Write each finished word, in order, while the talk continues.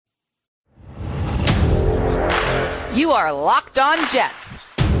You are Locked On Jets,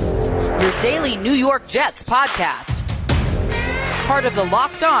 your daily New York Jets podcast. Part of the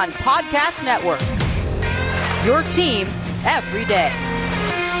Locked On Podcast Network, your team every day.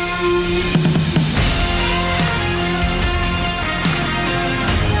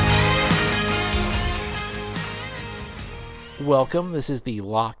 Welcome. This is the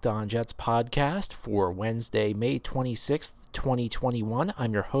Locked On Jets podcast for Wednesday, May 26th, 2021.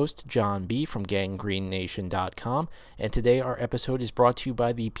 I'm your host, John B. from GangreneNation.com, and today our episode is brought to you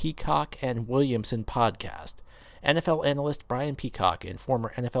by the Peacock and Williamson podcast. NFL analyst Brian Peacock and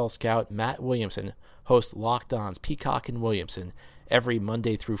former NFL scout Matt Williamson host Locked On's Peacock and Williamson every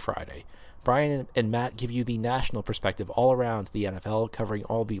Monday through Friday. Brian and Matt give you the national perspective all around the NFL, covering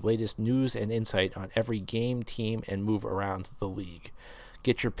all the latest news and insight on every game, team, and move around the league.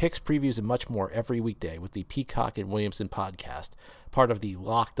 Get your picks, previews, and much more every weekday with the Peacock and Williamson podcast, part of the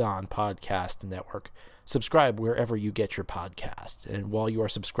Locked On Podcast Network. Subscribe wherever you get your podcasts. And while you are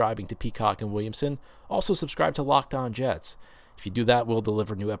subscribing to Peacock and Williamson, also subscribe to Locked On Jets. If you do that, we'll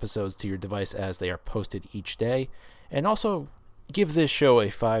deliver new episodes to your device as they are posted each day. And also, give this show a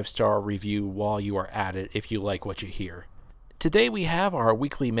 5-star review while you are at it if you like what you hear. Today we have our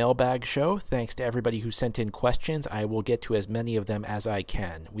weekly Mailbag show. Thanks to everybody who sent in questions. I will get to as many of them as I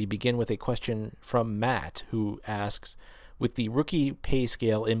can. We begin with a question from Matt, who asks, with the rookie pay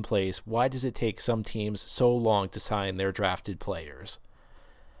scale in place, why does it take some teams so long to sign their drafted players?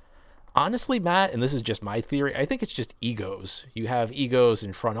 Honestly, Matt, and this is just my theory, I think it's just egos. You have egos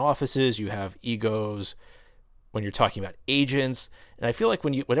in front offices, you have egos when you're talking about agents, and I feel like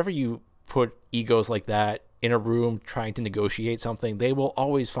whenever you put egos like that in a room trying to negotiate something, they will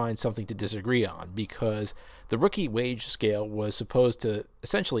always find something to disagree on, because the rookie wage scale was supposed to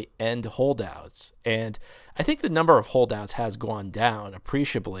essentially end holdouts, and I think the number of holdouts has gone down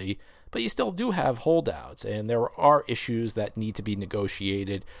appreciably, but you still do have holdouts, and there are issues that need to be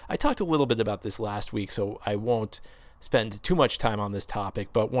negotiated. I talked a little bit about this last week, so I won't spend too much time on this topic,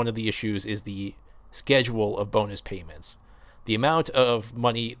 but one of the issues is the schedule of bonus payments. The amount of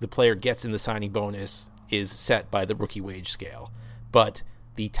money the player gets in the signing bonus is set by the rookie wage scale, but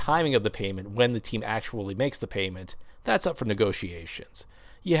the timing of the payment, when the team actually makes the payment, that's up for negotiations.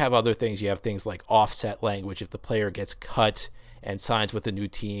 You have other things. You have things like offset language. If the player gets cut and signs with a new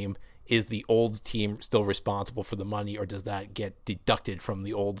team, is the old team still responsible for the money, or does that get deducted from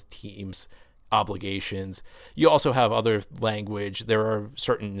the old team's obligations? You also have other language. There are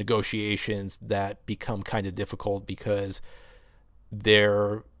certain negotiations that become kind of difficult because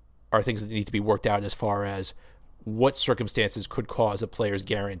there are things that need to be worked out as far as what circumstances could cause a player's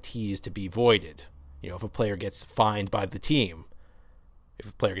guarantees to be voided. If a player gets fined by the team,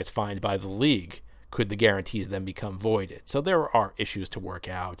 if a player gets fined by the league, could the guarantees then become voided? So there are issues to work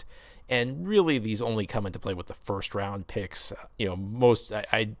out. And really, these only come into play with the first-round picks.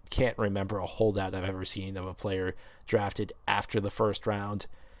 I can't remember a holdout I've ever seen of a player drafted after the first round.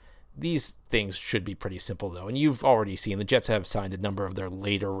 These things should be pretty simple, though. And you've already seen the Jets have signed a number of their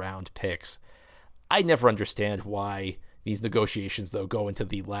later-round picks. I never understand why these negotiations, though, go into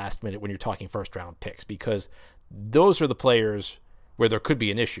the last minute when you're talking first-round picks, because those are the players where there could be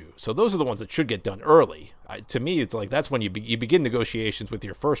an issue. So those are the ones that should get done early. To me, it's like that's when you begin negotiations with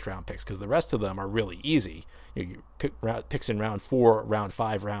your first round picks, because the rest of them are really easy. You pick picks in round 4, round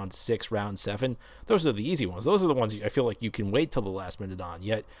 5, round 6, round 7. Those are the easy ones. Those are the ones I feel like you can wait till the last minute on.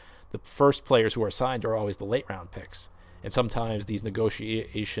 Yet the first players who are signed are always the late round picks. And sometimes these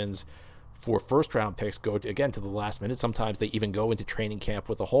negotiations for first round picks go to the last minute. Sometimes they even go into training camp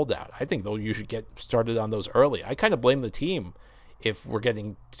with a holdout. I think though you should get started on those early. I kind of blame the team if we're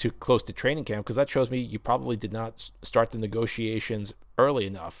getting too close to training camp, because that shows me you probably did not start the negotiations early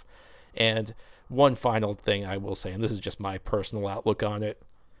enough. And one final thing I will say, and this is just my personal outlook on it,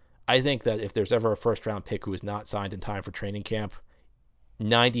 I think that if there's ever a first-round pick who is not signed in time for training camp,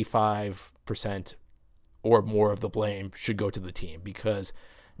 95% or more of the blame should go to the team, because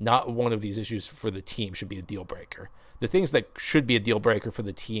not one of these issues for the team should be a deal breaker. The things that should be a deal breaker for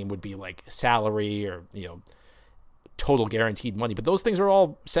the team would be like salary or, total guaranteed money, but those things are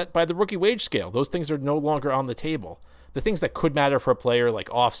all set by the rookie wage scale. Those things are no longer on the table. The things that could matter for a player,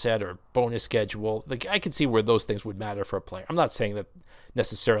 like offset or bonus schedule, I could see where those things would matter for a player. I'm not saying that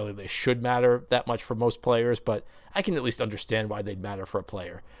necessarily they should matter that much for most players, but I can at least understand why they'd matter for a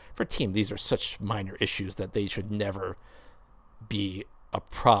player. For a team, these are such minor issues that they should never be a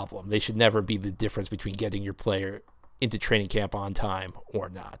problem. They should never be the difference between getting your player into training camp on time or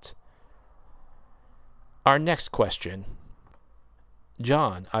not. Our next question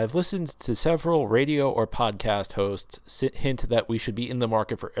John, I've listened to several radio or podcast hosts hint that we should be in the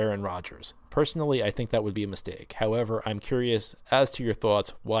market for Aaron Rodgers. Personally, I think that would be a mistake. However, I'm curious as to your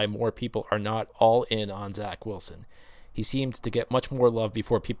thoughts why more people are not all in on Zach Wilson. He seemed to get much more love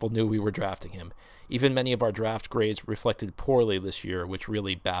before people knew we were drafting him. Even many of our draft grades reflected poorly this year, which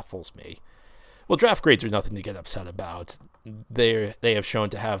really baffles me. Well, draft grades are nothing to get upset about. They have shown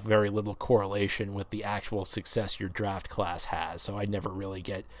to have very little correlation with the actual success your draft class has, so I never really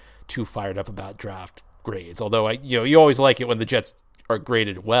get too fired up about draft grades. Although you always like it when the Jets are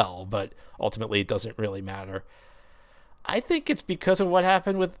graded well, but ultimately it doesn't really matter. I think it's because of what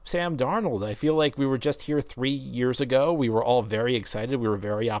happened with Sam Darnold. I feel like we were just here 3 years ago. We were all very excited. We were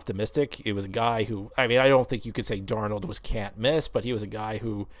very optimistic. It was a guy who, I don't think you could say Darnold was can't miss, but he was a guy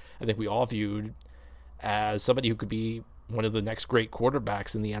who I think we all viewed as somebody who could be one of the next great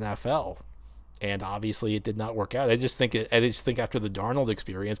quarterbacks in the NFL. And obviously it did not work out. I just think after the Darnold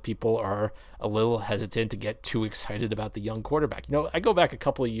experience, people are a little hesitant to get too excited about the young quarterback. I go back a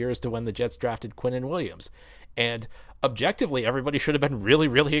couple of years to when the Jets drafted Quinnen Williams. And objectively, everybody should have been really,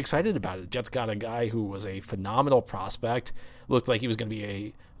 really excited about it. The Jets got a guy who was a phenomenal prospect, looked like he was going to be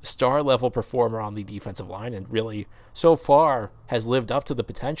a star-level performer on the defensive line, and really, so far, has lived up to the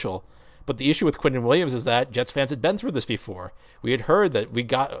potential. But the issue with Quinnen Williams is that Jets fans had been through this before. We had heard that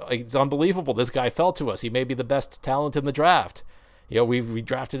it's unbelievable. This guy fell to us. He may be the best talent in the draft. We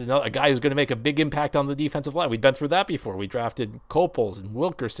drafted a guy who's going to make a big impact on the defensive line. We'd been through that before. We drafted Copels and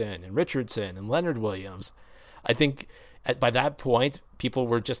Wilkerson and Richardson and Leonard Williams. I think by that point, people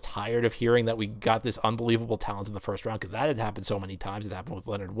were just tired of hearing that we got this unbelievable talent in the first round, because that had happened so many times. It happened with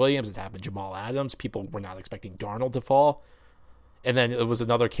Leonard Williams. It happened with Jamal Adams. People were not expecting Darnold to fall. And then it was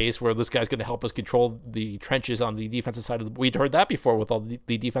another case where this guy's going to help us control the trenches on the defensive side of we'd heard that before with all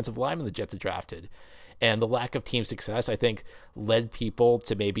the defensive linemen the Jets had drafted. And the lack of team success, I think, led people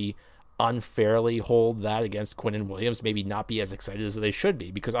to maybe unfairly hold that against Quinnen Williams, maybe not be as excited as they should be,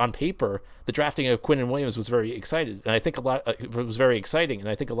 because on paper, the drafting of Quinnen Williams was very excited. And I think it was very exciting. And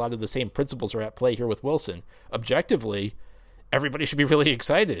I think a lot of the same principles are at play here with Wilson. Objectively, everybody should be really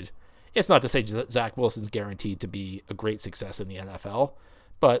excited. It's not to say that Zach Wilson's guaranteed to be a great success in the NFL,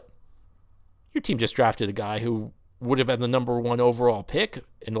 but your team just drafted a guy who would have been the number one overall pick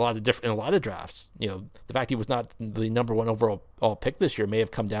in a lot of drafts. The fact he was not the number one overall pick this year may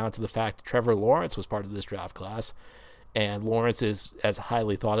have come down to the fact that Trevor Lawrence was part of this draft class, and Lawrence is as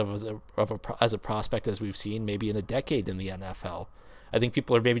highly thought of as a prospect as we've seen maybe in a decade in the NFL. I think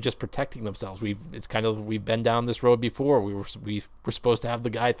people are maybe just protecting themselves. We've been down this road before. We were supposed to have the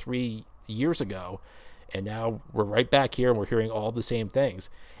guy 3 years ago, and now we're right back here and we're hearing all the same things.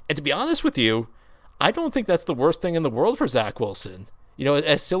 And to be honest with you, I don't think that's the worst thing in the world for Zach Wilson.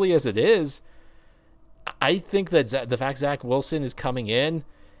 As silly as it is, I think that the fact Zach Wilson is coming in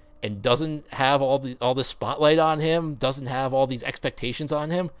and doesn't have all the spotlight on him, doesn't have all these expectations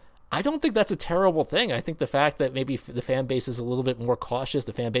on him, I don't think that's a terrible thing. I think the fact that maybe the fan base is a little bit more cautious,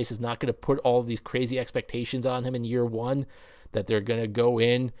 the fan base is not going to put all these crazy expectations on him in year one, that they're going to go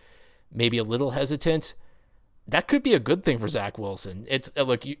in maybe a little hesitant, that could be a good thing for Zach Wilson.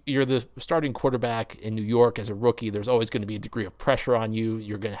 Look, you're the starting quarterback in New York as a rookie. There's always going to be a degree of pressure on you.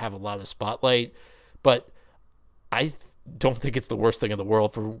 You're going to have a lot of spotlight, but I don't think it's the worst thing in the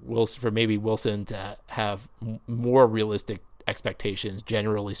world for Wilson to have more realistic expectations,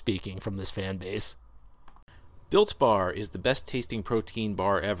 generally speaking, from this fan base. Built Bar is the best tasting protein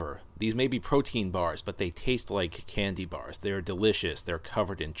bar ever. These may be protein bars, but they taste like candy bars. They're delicious, they're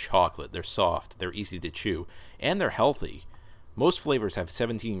covered in chocolate, they're soft, they're easy to chew, and they're healthy. Most flavors have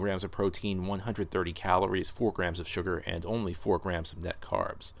 17 grams of protein, 130 calories, 4 grams of sugar, and only 4 grams of net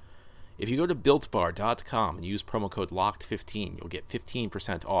carbs. If you go to BuiltBar.com and use promo code LOCKED15, you'll get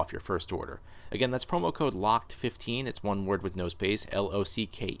 15% off your first order. Again, that's promo code LOCKED15. It's one word with no space,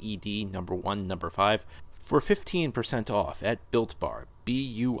 LOCKED, number 1, number 5, for 15% off at Built Bar,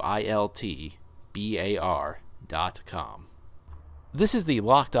 BUILTBAR.com. This is the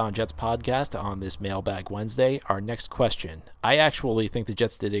Locked On Jets podcast on this Mailbag Wednesday. Our next question. I actually think the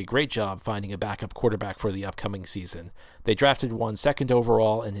Jets did a great job finding a backup quarterback for the upcoming season. They drafted one second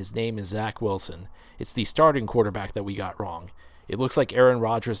overall, and his name is Zach Wilson. It's the starting quarterback that we got wrong. It looks like Aaron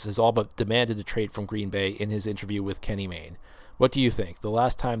Rodgers has all but demanded a trade from Green Bay in his interview with Kenny Mayne. What do you think? The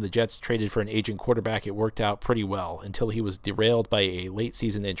last time the Jets traded for an aging quarterback, it worked out pretty well until he was derailed by a late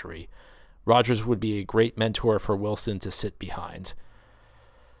season injury. Rodgers would be a great mentor for Wilson to sit behind.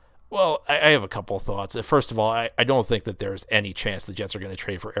 Well, I have a couple of thoughts. First of all, I don't think that there's any chance the Jets are going to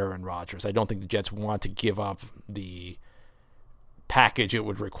trade for Aaron Rodgers. I don't think the Jets want to give up the package it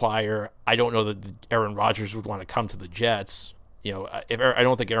would require. I don't know that Aaron Rodgers would want to come to the Jets. I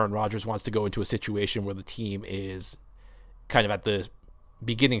don't think Aaron Rodgers wants to go into a situation where the team is kind of at the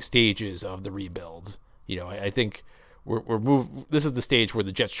beginning stages of the rebuild. I think this is the stage where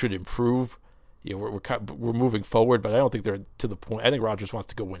the Jets should improve. We're moving forward, but I don't think they're to the point. I think Rodgers wants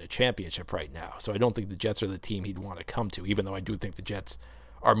to go win a championship right now, so I don't think the Jets are the team he'd want to come to, even though I do think the Jets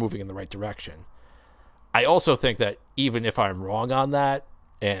are moving in the right direction. I also think that even if I'm wrong on that,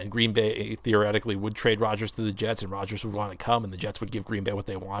 and Green Bay theoretically would trade Rodgers to the Jets, and Rodgers would want to come, and the Jets would give Green Bay what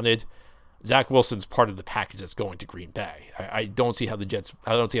they wanted, Zach Wilson's part of the package that's going to Green Bay. I don't see how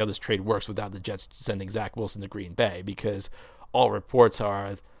this trade works without the Jets sending Zach Wilson to Green Bay, because all reports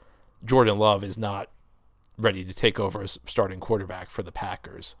are Jordan Love is not ready to take over as starting quarterback for the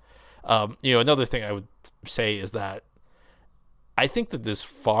Packers. Another thing I would say is that I think that this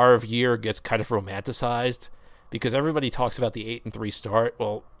Favre year gets kind of romanticized because everybody talks about the 8-3 start.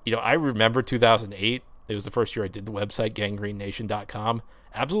 Well, I remember 2008. It was the first year I did the website, ganggreenNation.com.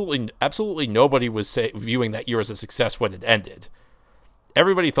 Absolutely nobody was viewing that year as a success when it ended.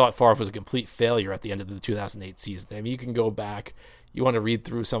 Everybody thought Favre was a complete failure at the end of the 2008 season. I mean, you can go back. You want to read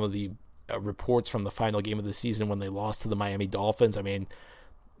through some of the reports from the final game of the season when they lost to the Miami Dolphins. I mean,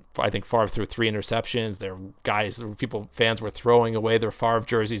 I think Favre threw 3 interceptions. Fans were throwing away their Favre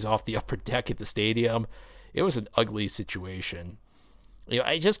jerseys off the upper deck at the stadium. It was an ugly situation.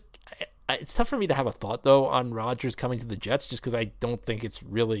 It's tough for me to have a thought, though, on Rodgers coming to the Jets just because I don't think it's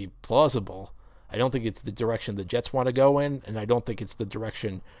really plausible. I don't think it's the direction the Jets want to go in, and I don't think it's the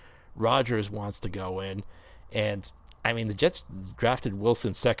direction Rodgers wants to go in. And I mean, the Jets drafted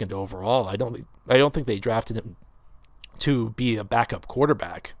Wilson second overall. I don't think they drafted him to be a backup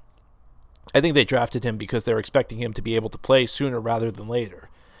quarterback. I think they drafted him because they're expecting him to be able to play sooner rather than later.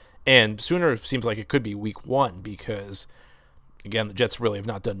 And sooner seems like it could be week 1 because, again, the Jets really have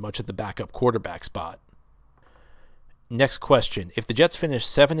not done much at the backup quarterback spot. Next question. If the Jets finish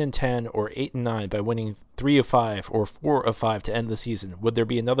 7-10 or 8-9 by winning 3 of 5 or 4 of 5 to end the season, would there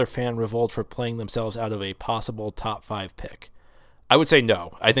be another fan revolt for playing themselves out of a possible top 5 pick? I would say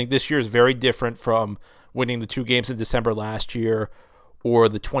no. I think this year is very different from winning the 2 games in December last year or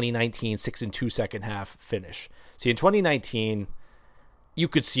the 2019 6-2 second half finish. See, in 2019, you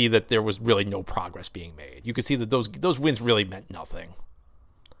could see that there was really no progress being made. You could see that those wins really meant nothing.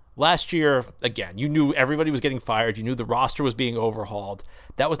 Last year, again, you knew everybody was getting fired. You knew the roster was being overhauled.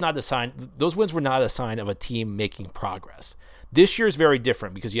 That was not a sign. Those wins were not a sign of a team making progress. This year is very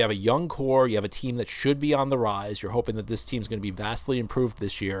different because you have a young core. You have a team that should be on the rise. You're hoping that this team's going to be vastly improved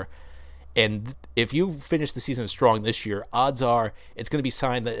this year. And if you finish the season strong this year, odds are it's going to be a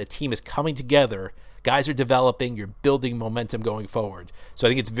sign that a team is coming together. Guys are developing. You're building momentum going forward. So I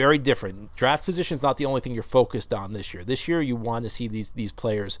think it's very different. Draft position is not the only thing you're focused on this year. This year you want to see these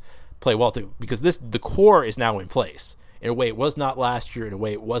players play well too, because the core is now in place in a way it was not last year, in a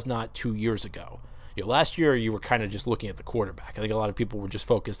way it was not 2 years ago. Last year you were kind of just looking at the quarterback. I think a lot of people were just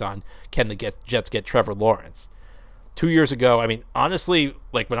focused on can the Jets get Trevor Lawrence. 2 years ago, I mean, honestly,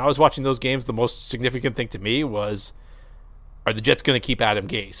 like when I was watching those games, the most significant thing to me was, are the Jets going to keep Adam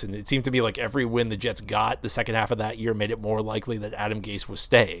Gase? And it seemed to me like every win the Jets got the second half of that year made it more likely that Adam Gase was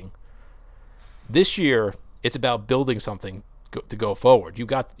staying. This year, it's about building something to go forward.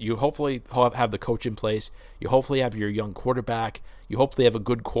 You hopefully have the coach in place. You hopefully have your young quarterback. You hopefully have a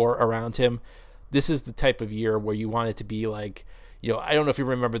good core around him. This is the type of year where you want it to be like, I don't know if you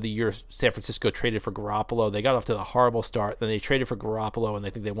remember the year San Francisco traded for Garoppolo. They got off to a horrible start. Then they traded for Garoppolo, and I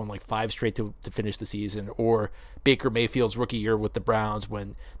think they won like 5 straight to finish the season. Or Baker Mayfield's rookie year with the Browns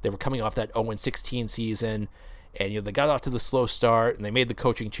when they were coming off that 0-16 season. And they got off to the slow start, and they made the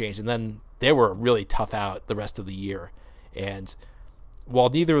coaching change. And then they were really tough out the rest of the year. And while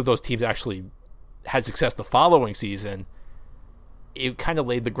neither of those teams actually had success the following season, it kind of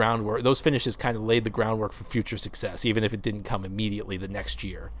laid the groundwork. Those finishes kind of laid the groundwork for future success, even if it didn't come immediately the next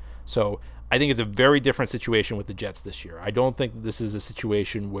year. So I think it's a very different situation with the Jets this year. I don't think this is a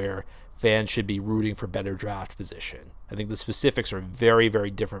situation where fans should be rooting for better draft position. I think the specifics are very,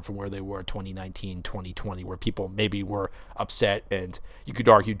 very different from where they were 2019, 2020, where people maybe were upset, and you could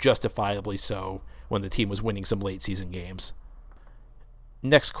argue justifiably so, when the team was winning some late season games.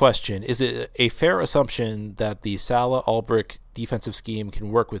 Next question. Is it a fair assumption that the Saleh Ulbrich defensive scheme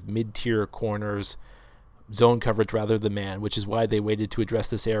can work with mid-tier corners, zone coverage rather than man, which is why they waited to address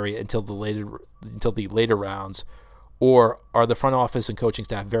this area until the later rounds? Or are the front office and coaching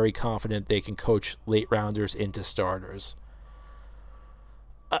staff very confident they can coach late rounders into starters?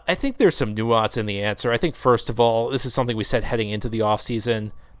 I think there's some nuance in the answer. I think, first of all, this is something we said heading into the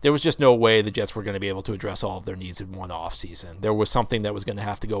offseason. There was just no way the Jets were going to be able to address all of their needs in one offseason. There was something that was going to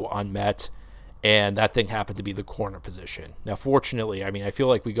have to go unmet, and that thing happened to be the corner position. Now, fortunately, I mean, I feel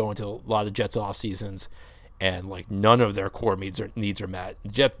like we go into a lot of Jets off seasons, and like none of their core needs are met.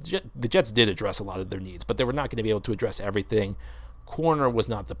 The Jets did address a lot of their needs, but they were not going to be able to address everything. Corner was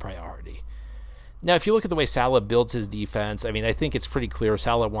not the priority. Now, if you look at the way Saleh builds his defense, I mean, I think it's pretty clear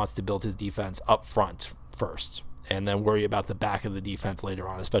Saleh wants to build his defense up front first, and then worry about the back of the defense later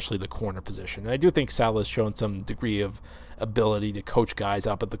on, especially the corner position. And I do think Saleh has shown some degree of ability to coach guys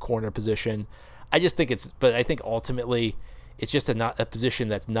up at the corner position. I think ultimately it's just a position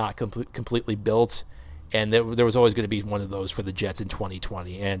that's not completely built, and there was always going to be one of those for the Jets in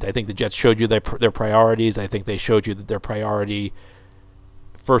 2020. And I think the Jets showed you their priorities. I think they showed you that their priority,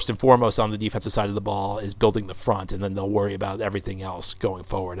 first and foremost on the defensive side of the ball, is building the front, and then they'll worry about everything else going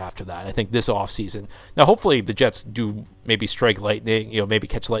forward after that. I think this offseason, now hopefully the Jets do maybe strike lightning, maybe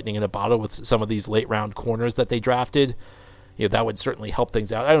catch lightning in a bottle with some of these late round corners that they drafted. That would certainly help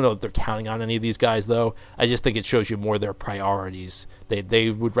things out. I don't know if they're counting on any of these guys, though. I just think it shows you more their priorities. They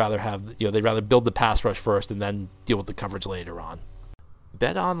would rather have, they'd rather build the pass rush first and then deal with the coverage later on.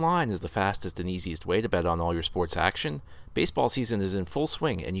 Bet Online is the fastest and easiest way to bet on all your sports action. Baseball season is in full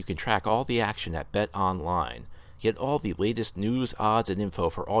swing, and you can track all the action at Bet Online. Get all the latest news, odds, and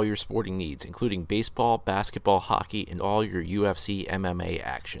info for all your sporting needs, including baseball, basketball, hockey, and all your UFC MMA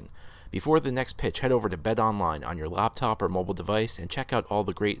action. Before the next pitch, head over to BetOnline on your laptop or mobile device and check out all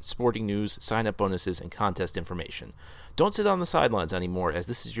the great sporting news, sign-up bonuses, and contest information. Don't sit on the sidelines anymore, as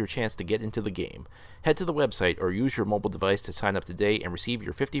this is your chance to get into the game. Head to the website or use your mobile device to sign up today and receive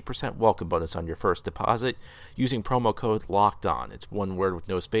your 50% welcome bonus on your first deposit using promo code LOCKEDON. It's one word with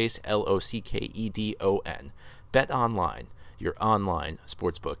no space, LOCKEDON. BetOnline, your online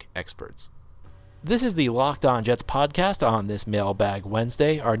sportsbook experts. This is the Locked On Jets podcast on this Mailbag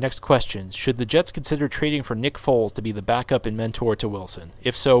Wednesday. Our next question: should the Jets consider trading for Nick Foles to be the backup and mentor to Wilson?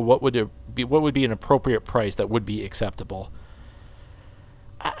 If so, what would be an appropriate price that would be acceptable?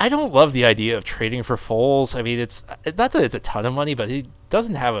 I don't love the idea of trading for Foles. I mean, it's not that it's a ton of money, but he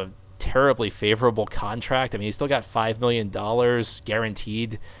doesn't have a terribly favorable contract. I mean, he's still got $5 million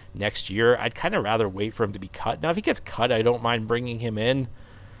guaranteed next year. I'd kind of rather wait for him to be cut. Now, if he gets cut, I don't mind bringing him in.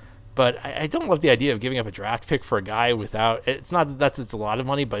 But I don't love the idea of giving up a draft pick for a guy without... It's not that it's a lot of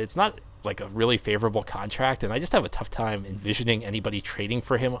money, but it's not like a really favorable contract. And I just have a tough time envisioning anybody trading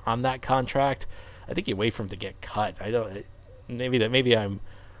for him on that contract. I think you wait for him to get cut. Maybe I'm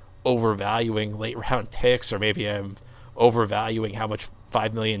overvaluing late round picks, or maybe I'm overvaluing how much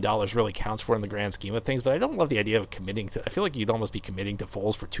 $5 million really counts for in the grand scheme of things. But I don't love the idea of committing to... I feel like you'd almost be committing to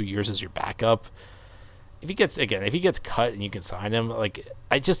Foles for 2 years as your backup. If he gets cut and you can sign him,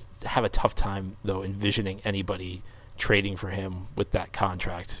 I just have a tough time, though, envisioning anybody trading for him with that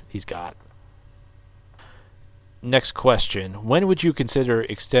contract he's got. Next question: when would you consider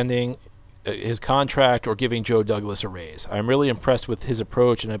extending his contract or giving Joe Douglas a raise? I'm really impressed with his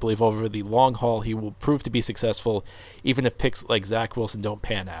approach, and I believe over the long haul he will prove to be successful, even if picks like Zach Wilson don't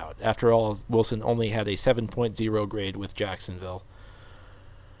pan out. After all, Wilson only had a 7.0 grade with Jacksonville.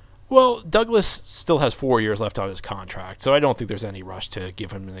 Well, Douglas still has 4 years left on his contract, so I don't think there's any rush to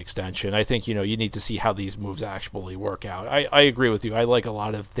give him an extension. I think, you need to see how these moves actually work out. I agree with you. I like a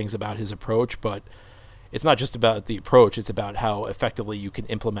lot of things about his approach, but it's not just about the approach. It's about how effectively you can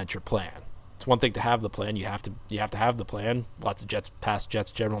implement your plan. It's one thing to have the plan. You have to have the plan. Lots of past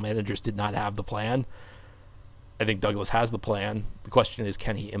Jets general managers did not have the plan. I think Douglas has the plan. The question is,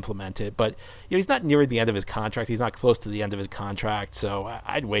 can he implement it? But he's not near the end of his contract. He's not close to the end of his contract. So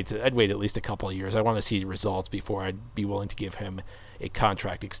I'd wait at least a couple of years. I want to see results before I'd be willing to give him a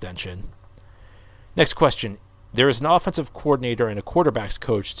contract extension. Next question: there is an offensive coordinator and a quarterbacks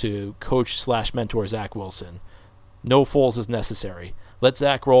coach to coach/mentor Zach Wilson. No Foles is necessary. Let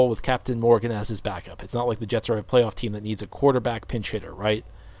Zach roll with Captain Morgan as his backup. It's not like the Jets are a playoff team that needs a quarterback pinch hitter, right?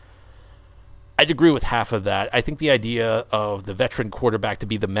 I'd agree with half of that. I think the idea of the veteran quarterback to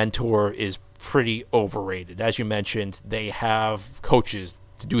be the mentor is pretty overrated. As you mentioned, they have coaches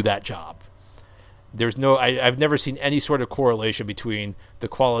to do that job. I've never seen any sort of correlation between the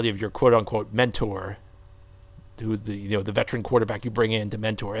quality of your quote-unquote mentor, who's the veteran quarterback you bring in to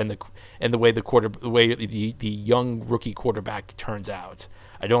mentor, and the way the young rookie quarterback turns out.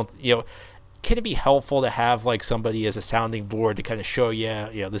 Can it be helpful to have somebody as a sounding board to kind of show you,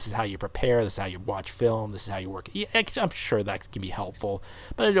 this is how you prepare, this is how you watch film, this is how you work? Yeah, I'm sure that can be helpful,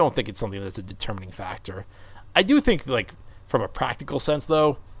 but I don't think it's something that's a determining factor. I do think, from a practical sense,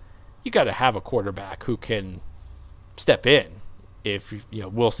 though, you got to have a quarterback who can step in if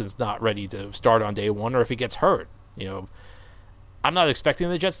Wilson's not ready to start on day one, or if he gets hurt. I'm not expecting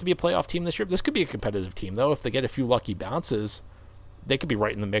the Jets to be a playoff team this year. This could be a competitive team, though, if they get a few lucky bounces. they could be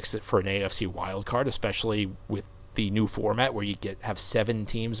right in the mix for an AFC wild card, especially with the new format where you have 7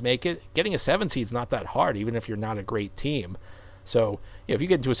 teams make it. Getting a 7 seed is not that hard, even if you're not a great team. So if you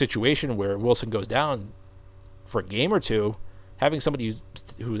get into a situation where Wilson goes down for a game or two, having somebody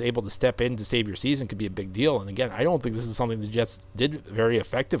who's able to step in to save your season could be a big deal. And again, I don't think this is something the Jets did very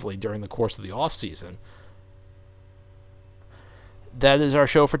effectively during the course of the offseason. That is our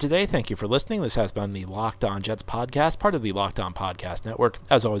show for today. Thank you for listening. This has been the Locked On Jets podcast, part of the Locked On Podcast Network.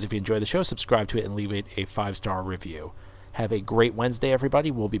 As always, if you enjoy the show, subscribe to it and leave it a 5-star review. Have a great Wednesday, everybody.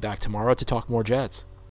 We'll be back tomorrow to talk more Jets.